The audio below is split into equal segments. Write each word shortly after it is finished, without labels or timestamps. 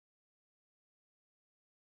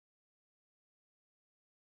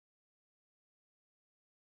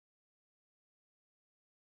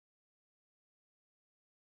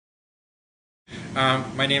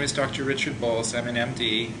My name is Dr. Richard Boles. I'm an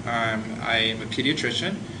MD. I'm a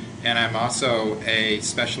pediatrician, and I'm also a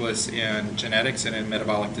specialist in genetics and in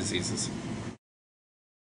metabolic diseases.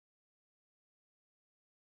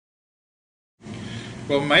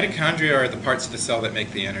 Well, mitochondria are the parts of the cell that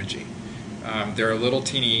make the energy. There are little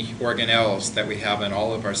teeny organelles that we have in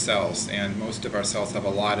all of our cells, and most of our cells have a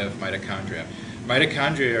lot of mitochondria.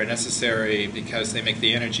 Mitochondria are necessary because they make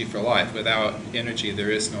the energy for life. Without energy,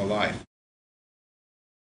 there is no life.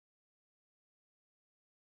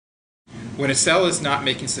 When a cell is not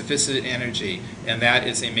making sufficient energy, and that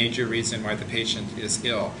is a major reason why the patient is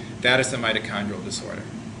ill, that is a mitochondrial disorder.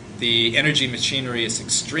 The energy machinery is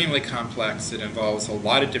extremely complex. It involves a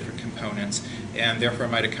lot of different components, and therefore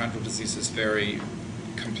mitochondrial disease is very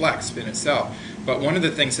complex in itself. But one of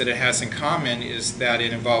the things that it has in common is that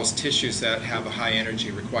it involves tissues that have high energy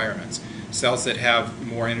requirements. Cells that have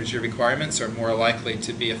more energy requirements are more likely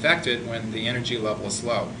to be affected when the energy level is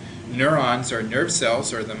low. Neurons, or nerve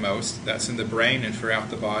cells, are the most. That's in the brain and throughout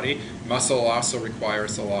the body. Muscle also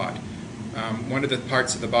requires a lot. One of the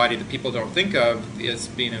parts of the body that people don't think of as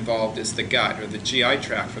being involved is the gut, or the GI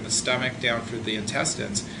tract, from the stomach down through the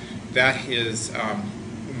intestines. That is,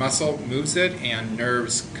 muscle moves it, and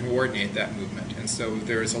nerves coordinate that movement. And so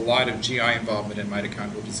there's a lot of GI involvement in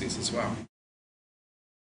mitochondrial disease as well.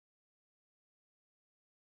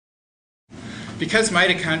 Because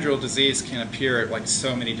mitochondrial disease can appear like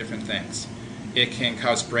so many different things. It can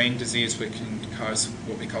cause brain disease, which can cause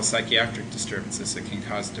what we call psychiatric disturbances. It can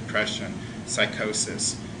cause depression,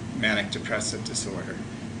 psychosis, manic depressive disorder,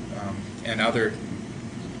 and other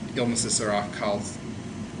illnesses are often called,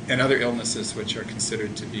 and other illnesses which are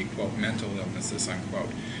considered to be, quote, mental illnesses, unquote.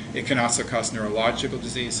 It can also cause neurological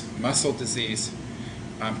disease, muscle disease,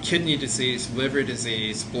 kidney disease, liver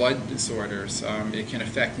disease, blood disorders. It can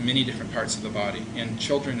affect many different parts of the body, in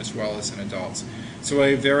children as well as in adults. So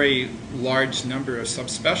a very large number of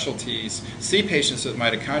subspecialties see patients with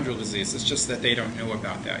mitochondrial disease. It's just that they don't know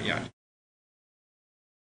about that yet.